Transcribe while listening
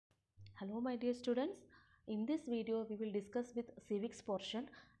Hello my dear students, in this video we will discuss with civics portion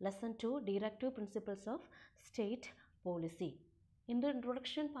lesson 2 directive principles of state policy. In the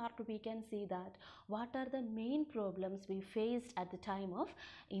introduction part we can see that what are the main problems we faced at the time of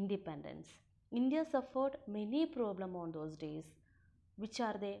independence. India suffered many problems on those days. Which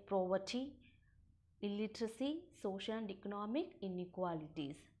are they? Poverty, illiteracy, social and economic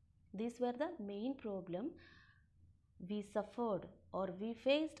inequalities. These were the main problem we suffered or we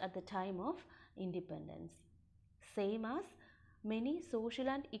faced at the time of independence. Same as many social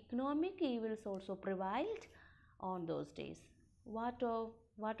and economic evils also prevailed on those days. What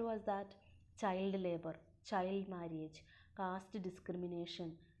was that? Child labor, child marriage, caste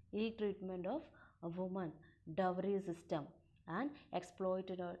discrimination, ill treatment of a woman, dowry system, and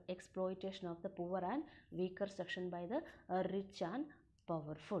exploitation of the poor and weaker section by the rich and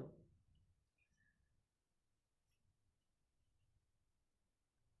powerful.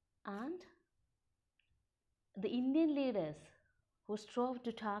 And the Indian leaders who strove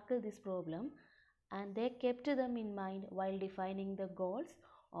to tackle this problem, and they kept them in mind while defining the goals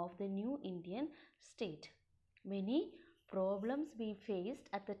of the new Indian state. Many problems we faced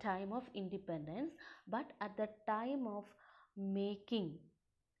at the time of independence, but at the time of making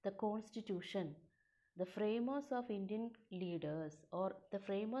the constitution, the framers of Indian leaders or the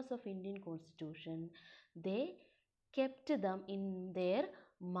framers of Indian constitution, they kept them in their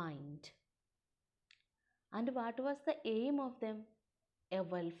mind. And what was the aim of them? A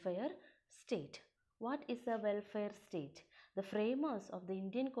welfare state. What is a welfare state? The framers of the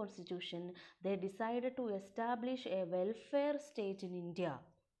Indian constitution, they decided to establish a welfare state in India.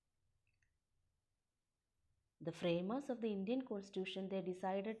 The framers of the Indian constitution, they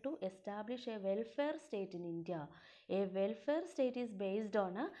decided to establish a welfare state in India. A welfare state is based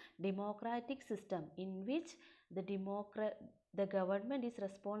on a democratic system in which the government is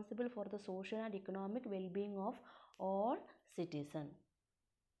responsible for the social and economic well-being of all citizens.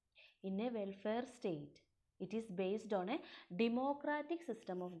 In a welfare state, it is based on a democratic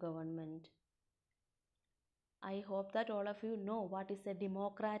system of government. I hope that all of you know what is a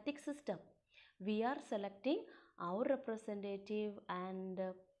democratic system. We are selecting our representative and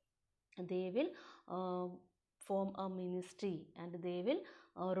they will form a ministry and they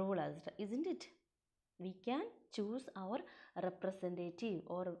will rule us, isn't it? We can choose our representative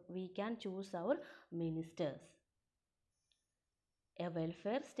or we can choose our ministers. A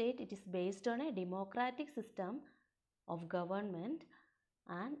welfare state, it is based on a democratic system of government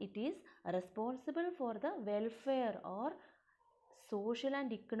and it is responsible for the welfare or social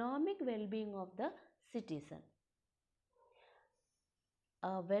and economic well-being of the citizen.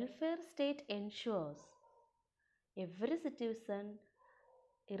 A welfare state ensures every citizen,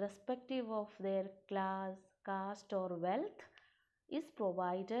 irrespective of their class, caste or wealth, is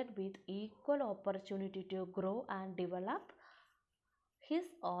provided with equal opportunity to grow and develop his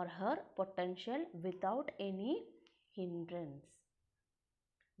or her potential without any hindrance.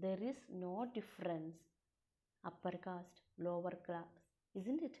 There is no difference, upper caste, lower class,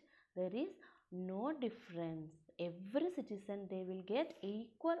 isn't it? There is no difference. Every citizen, they will get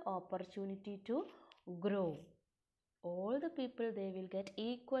equal opportunity to grow. All the people, they will get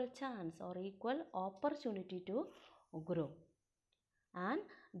equal chance or equal opportunity to grow. And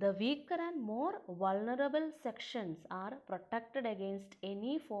the weaker and more vulnerable sections are protected against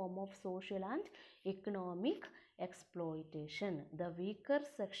any form of social and economic exploitation. The weaker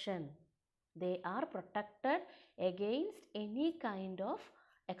section, they are protected against any kind of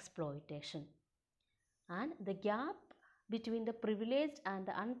exploitation. And the gap between the privileged and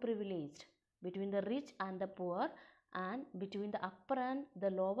the unprivileged, between the rich and the poor, and between the upper and the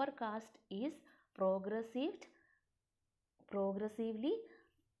lower caste is progressively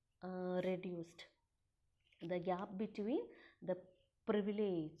reduced. The gap between the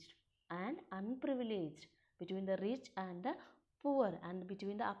privileged and unprivileged, between the rich and the poor, and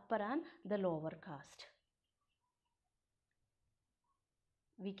between the upper and the lower caste,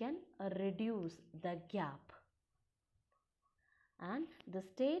 we can reduce the gap. And the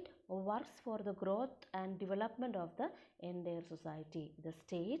state works for the growth and development of the entire society. The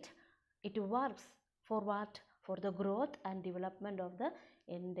state, it works for what? For the growth and development of the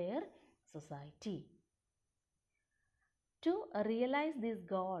entire society. To realize this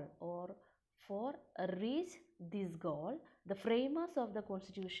goal or for reach this goal, the framers of the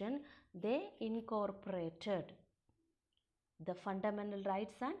constitution, they incorporated the fundamental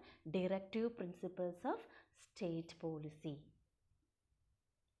rights and directive principles of state policy.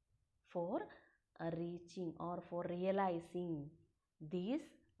 For reaching or for realizing these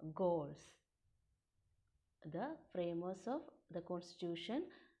goals, the framers of the constitution,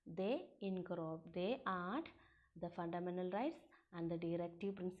 they add the fundamental rights and the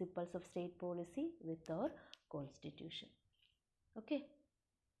directive principles of state policy with our constitution. Okay.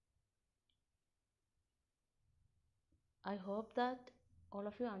 I hope that all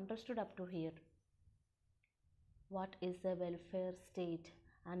of you understood up to here. What is a welfare state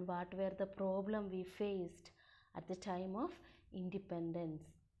and what were the problem we faced at the time of independence,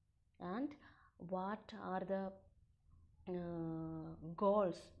 and what are the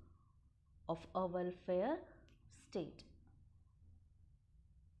goals of a welfare state.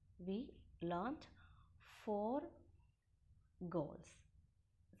 We learned 4 goals,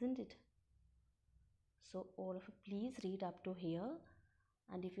 isn't it? So all of you please read up to here,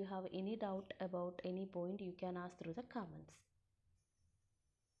 and if you have any doubt about any point you can ask through the comments.